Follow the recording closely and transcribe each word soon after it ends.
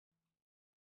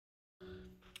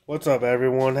What's up,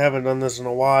 everyone? Haven't done this in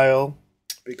a while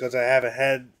because I haven't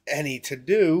had any to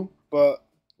do, but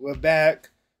we're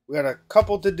back. We got a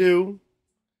couple to do.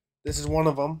 This is one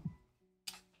of them.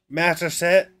 Master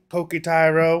set,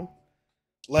 Poketyro.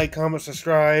 Like, comment,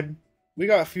 subscribe. We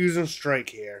got Fusion Strike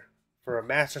here for a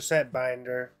Master set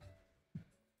binder.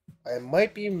 I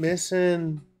might be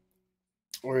missing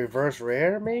a reverse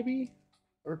rare, maybe?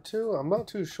 Or two? I'm not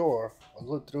too sure. I'll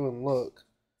look through and look.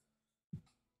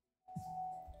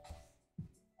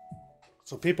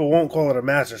 So people won't call it a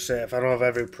master set if I don't have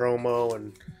every promo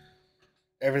and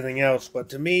everything else. But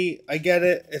to me, I get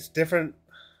it. It's different.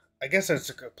 I guess it's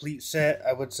a complete set,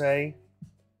 I would say.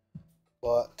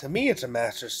 But to me, it's a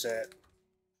master set.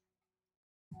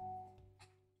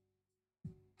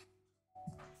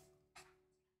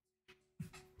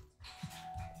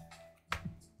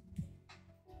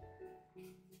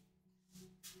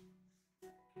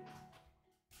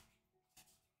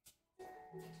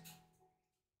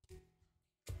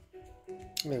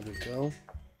 There we go.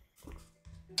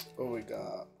 What we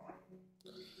got?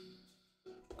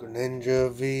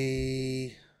 Greninja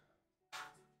V,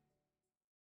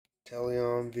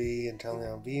 Teleon V, and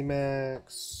Teleon V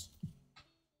Max.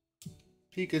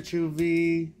 Pikachu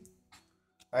V.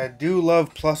 I do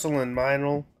love Plusle and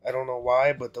Minel. I don't know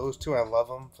why, but those two, I love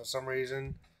them for some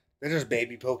reason. They're just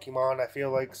baby Pokemon, I feel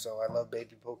like, so I love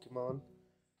baby Pokemon.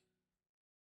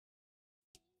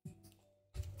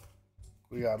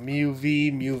 We got Mew V,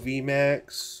 Mew V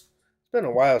Max. It's been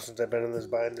a while since I've been in this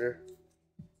binder.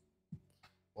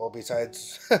 Well,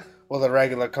 besides, well, the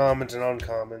regular commons and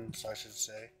uncommons, I should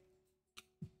say.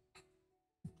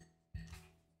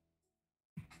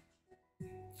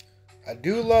 I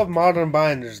do love modern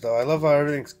binders, though. I love how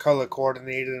everything's color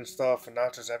coordinated and stuff, and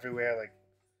not just everywhere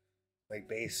like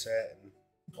base set and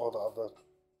all the other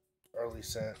early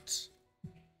sets.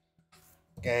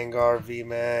 Gengar V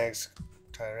Max,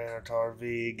 Tyranitar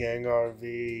V, Gengar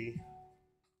V.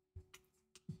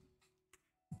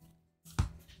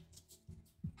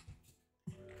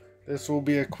 This will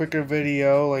be a quicker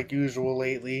video like usual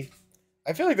lately.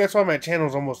 I feel like that's why my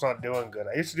channel's almost not doing good.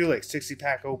 I used to do like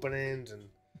 60-pack openings and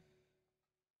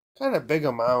kind of big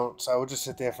amounts. I would just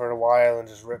sit there for a while and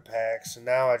just rip packs. And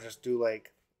now I just do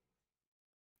like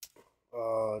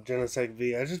Genesect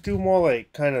V. I just do more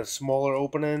like kind of smaller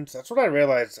openings. That's what I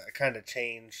realized I kind of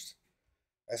changed.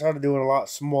 I started doing a lot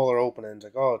smaller openings,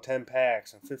 like 10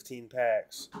 packs and 15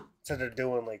 packs, instead of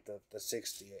doing like the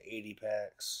 60 or 80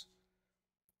 packs.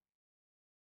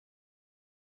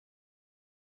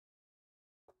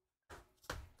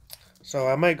 So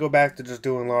I might go back to just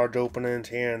doing large openings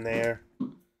here and there,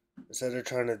 instead of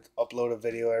trying to upload a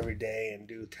video every day and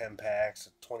do 10 packs,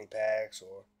 20 packs,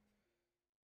 or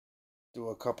do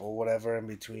a couple whatever in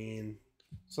between.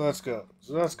 So let's go.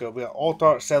 We got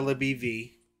Altar Celebi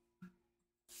V,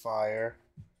 Fire,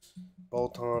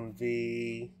 Bolton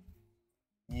V,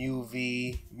 Mew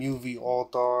V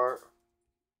Altar,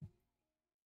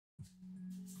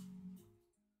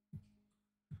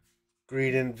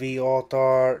 Greedent V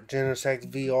Altar, Genesect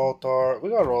V Altar. We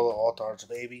got all the Altars,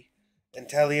 baby.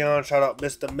 Inteleon, shout out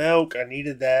Mr. Milk. I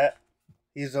needed that.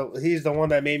 He's the one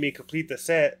that made me complete the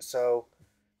set. So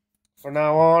from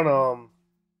now on,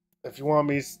 if you want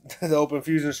me to open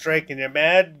Fusion Strike and you're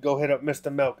mad, go hit up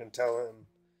Mr. Milk and tell him.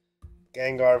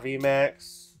 Gengar V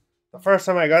Max. The first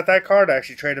time I got that card, I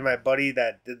actually traded my buddy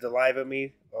that did the live with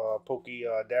me,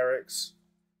 Derek's.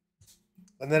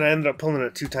 And then I ended up pulling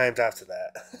it 2 times after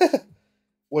that.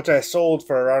 Which I sold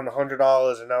for around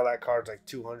 $100, and now that card's like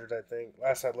 $200, I think.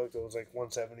 Last I looked, it was like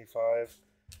 $175.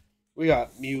 We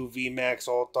got Mew V Max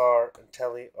Altar and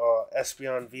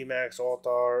Espeon V Max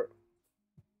Altar.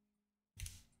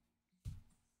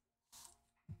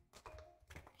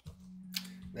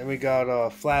 Then we got a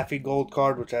Flaffy Gold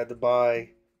card, which I had to buy.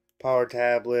 Power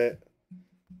Tablet.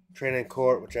 Training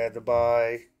Court, which I had to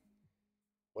buy.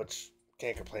 Which,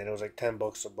 can't complain, it was like $10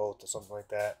 for both or something like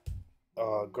that.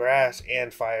 Grass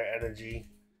and Fire Energy.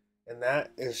 And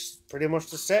that is pretty much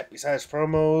the set, besides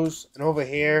promos. And over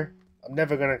here, I'm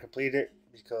never going to complete it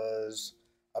because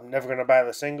I'm never going to buy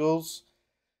the singles.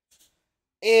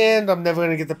 And I'm never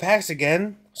going to get the packs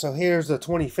again. So here's the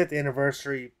 25th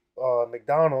anniversary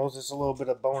McDonald's. It's a little bit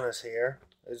of bonus here.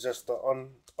 It's just the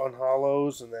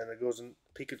unhollows, and then it goes in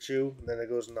Pikachu, and then it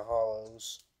goes into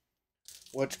hollows.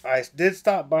 Which I did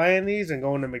stop buying these and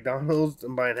going to McDonald's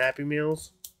and buying Happy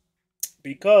Meals.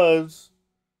 Because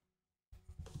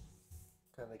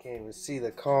I can't even see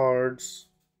the cards.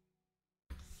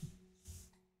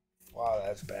 Wow,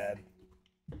 that's bad.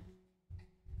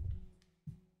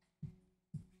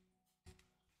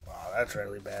 Wow, that's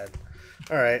really bad.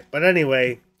 Alright, but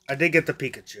anyway, I did get the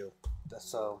Pikachu.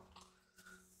 So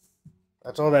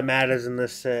that's all that matters in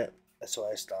this set. That's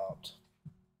why I stopped.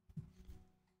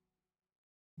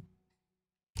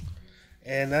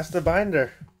 And that's the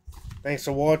binder. Thanks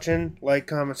for watching. Like,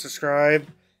 comment, subscribe.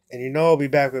 And you know I'll be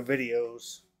back with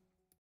videos.